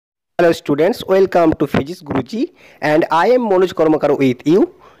Hello students, welcome to Physics Guruji and I am Manoj Karmakar with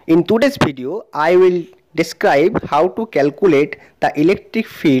you. In today's video, I will describe how to calculate the electric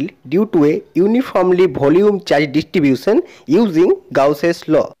field due to a uniformly volume charge distribution using Gauss's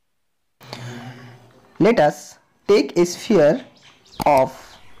law. Let us take a sphere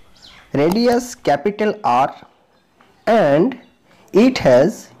of radius capital R and it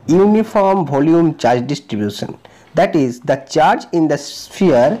has uniform volume charge distribution. That is, the charge in the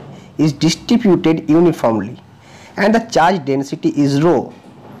sphere is distributed uniformly and the charge density is rho.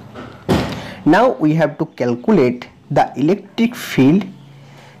 Now we have to calculate the electric field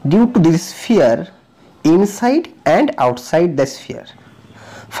due to this sphere inside and outside the sphere.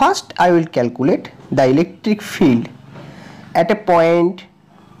 First I will calculate the electric field at a point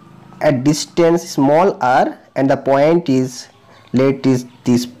at distance small r, and the point is, let is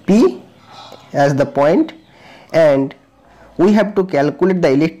this P as the point, and we have to calculate the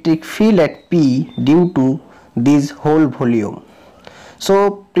electric field at P due to this whole volume.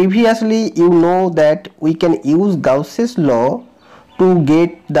 So previously you know that we can use Gauss's law to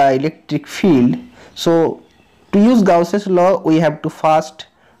get the electric field. So to use Gauss's law we have to first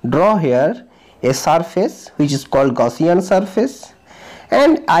draw here a surface which is called Gaussian surface,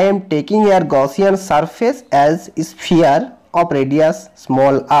 and I am taking here Gaussian surface as a sphere of radius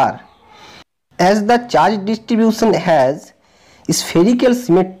small r. As the charge distribution has spherical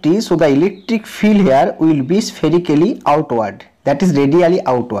symmetry, so the electric field here will be spherically outward, that is radially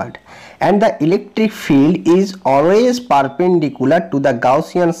outward, and the electric field is always perpendicular to the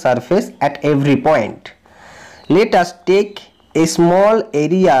Gaussian surface at every point. Let us take a small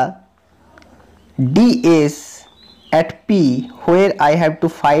area ds at P where I have to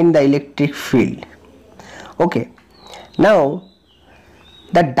find the electric field. Okay, now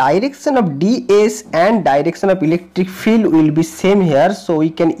the direction of ds and direction of electric field will be same here, so we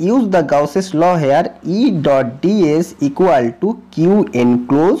can use the Gauss's law here. E dot ds equal to q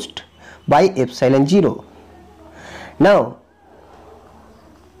enclosed by epsilon 0. Now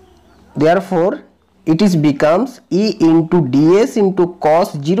therefore it is becomes E into ds into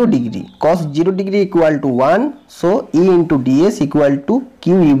cos 0 degree. Cos 0 degree equal to 1, so E into ds equal to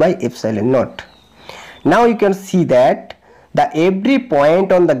q by epsilon naught. Now you can see that every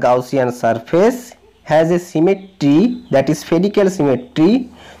point on the Gaussian surface has a symmetry, that is spherical symmetry.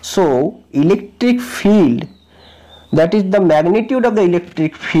 So electric field, that is the magnitude of the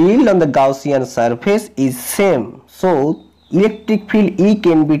electric field on the Gaussian surface, is same. So electric field E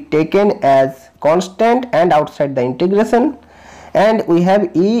can be taken as constant and outside the integration, and we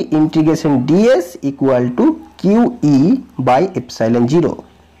have E integration ds equal to QE by epsilon 0,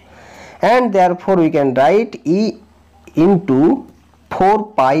 and therefore we can write E into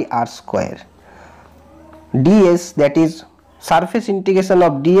 4 pi r square ds, that is surface integration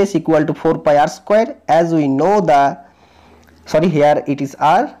of ds equal to 4 pi r square. As we know here it is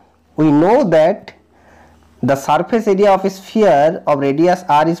r, we know that the surface area of a sphere of radius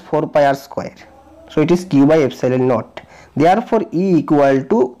r is 4 pi r square, so it is q by epsilon naught. Therefore E equal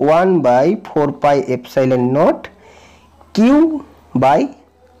to 1 by 4 pi epsilon naught q by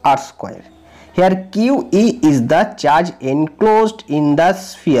r square. Here QE is the charge enclosed in the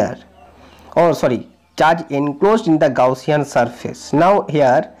sphere, charge enclosed in the Gaussian surface. Now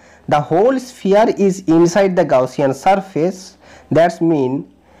here the whole sphere is inside the Gaussian surface. That means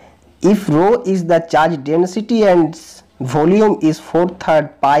if rho is the charge density and volume is 4/3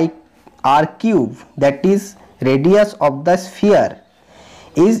 pi r cube, that is radius of the sphere,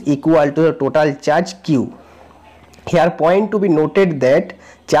 is equal to the total charge q. Here point to be noted that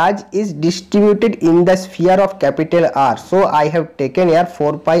charge is distributed in the sphere of capital R, so I have taken here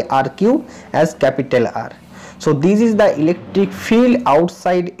 4 pi r cube as capital R. So this is the electric field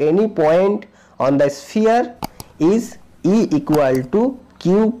outside any point on the sphere is E equal to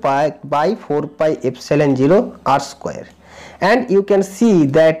q pi by 4 pi epsilon 0 r square, and you can see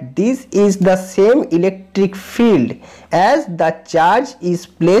that this is the same electric field as the charge is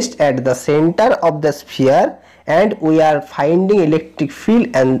placed at the center of the sphere, and we are finding electric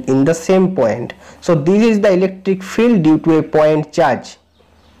field and in the same point. So this is the electric field due to a point charge.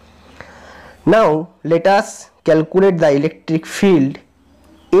 Now let us calculate the electric field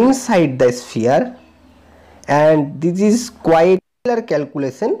inside the sphere, and this is quite a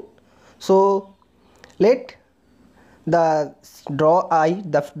calculation. So let draw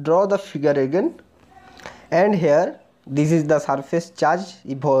the figure again, and here this is the surface charge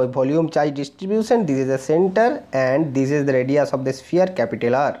volume charge distribution, this is the center, and this is the radius of the sphere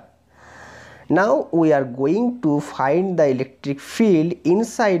capital R. Now we are going to find the electric field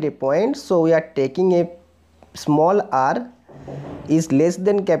inside a point, so we are taking a small r is less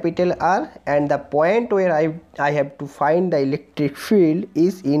than capital R, and the point where I have to find the electric field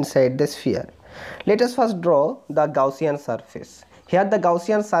is inside the sphere. Let us first draw the Gaussian surface. Here the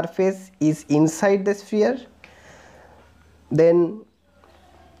Gaussian surface is inside the sphere. Then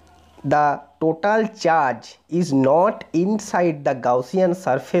the total charge is not inside the Gaussian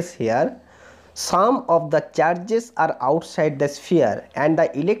surface here. Some of the charges are outside the sphere, and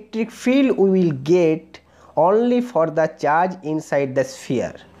the electric field we will get only for the charge inside the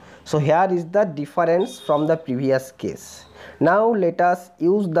sphere. So here is the difference from the previous case. Now let us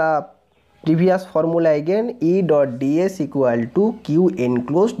use the previous formula again. E dot ds equal to q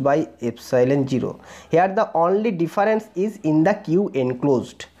enclosed by epsilon 0. Here the only difference is in the q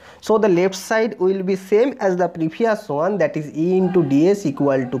enclosed. So the left side will be same as the previous one, that is E into ds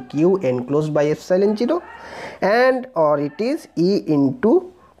equal to q enclosed by epsilon 0, and or it is E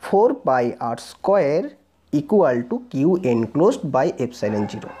into 4 pi r square equal to q enclosed by epsilon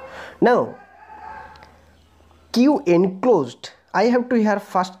 0. Now q enclosed, I have to here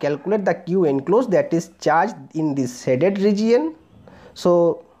first calculate the q enclosed, that is charged in this shaded region.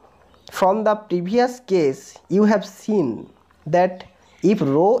 So from the previous case you have seen that if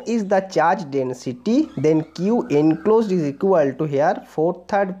rho is the charge density, then q enclosed is equal to here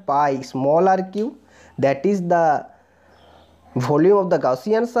 4/3 pi small r cube, that is the volume of the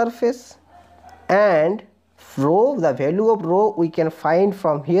Gaussian surface, and rho, the value of rho we can find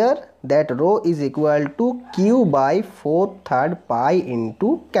from here, that rho is equal to q by 4/3 pi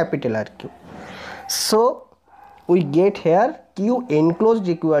into capital R cube. So we get here q enclosed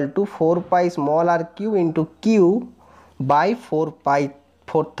equal to 4 pi small r cube into q by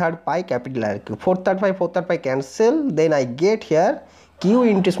 4/3 pi capital R cube. 4/3 pi cancel, then I get here q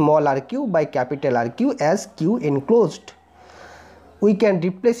into small r cube by capital R cube as q enclosed. We can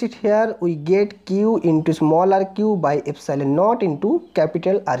replace it here, we get q into small r cube by epsilon naught into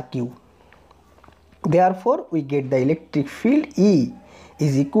capital R cube. Therefore we get the electric field E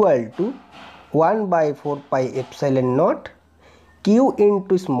is equal to 1 by 4 pi epsilon naught q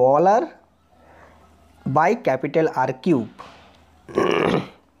into small r by capital R cube.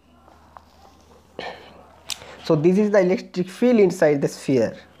 So this is the electric field inside the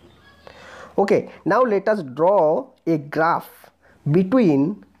sphere. Okay, now let us draw a graph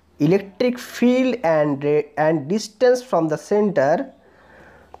between electric field and distance from the center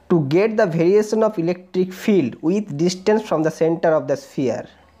to get the variation of electric field with distance from the center of the sphere.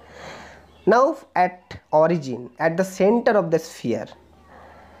 Now at origin, at the center of the sphere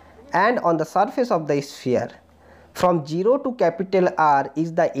and on the surface of the sphere, from 0 to capital R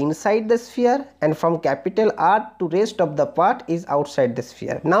is the inside the sphere, and from capital R to rest of the part is outside the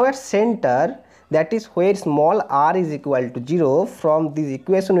sphere. Now at center, that is where small r is equal to 0, from this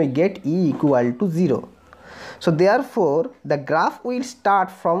equation we get E equal to 0. So therefore the graph will start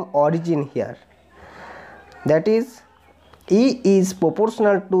from origin here, that is E is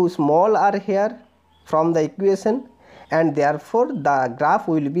proportional to small r here from the equation, and therefore the graph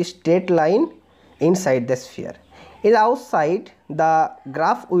will be straight line inside the sphere. In outside the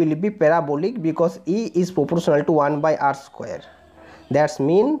graph will be parabolic because E is proportional to 1 by r square. That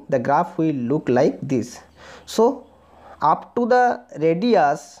means the graph will look like this. So up to the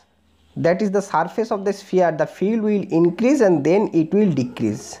radius, that is the surface of the sphere, the field will increase and then it will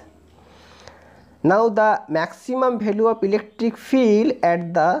decrease. Now the maximum value of electric field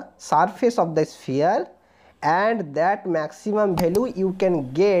at the surface of the sphere, and that maximum value you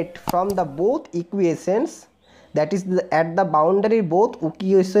can get from the both equations, that is at the boundary both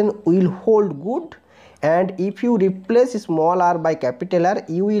equation will hold good, and if you replace small r by capital R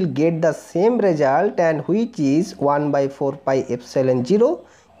you will get the same result, and which is 1 by 4 pi epsilon 0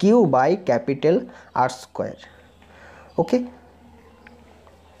 q by capital R square. Okay,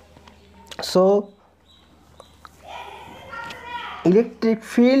 so electric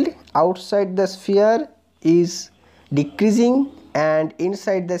field outside the sphere is decreasing and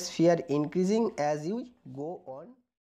inside the sphere increasing as you go on.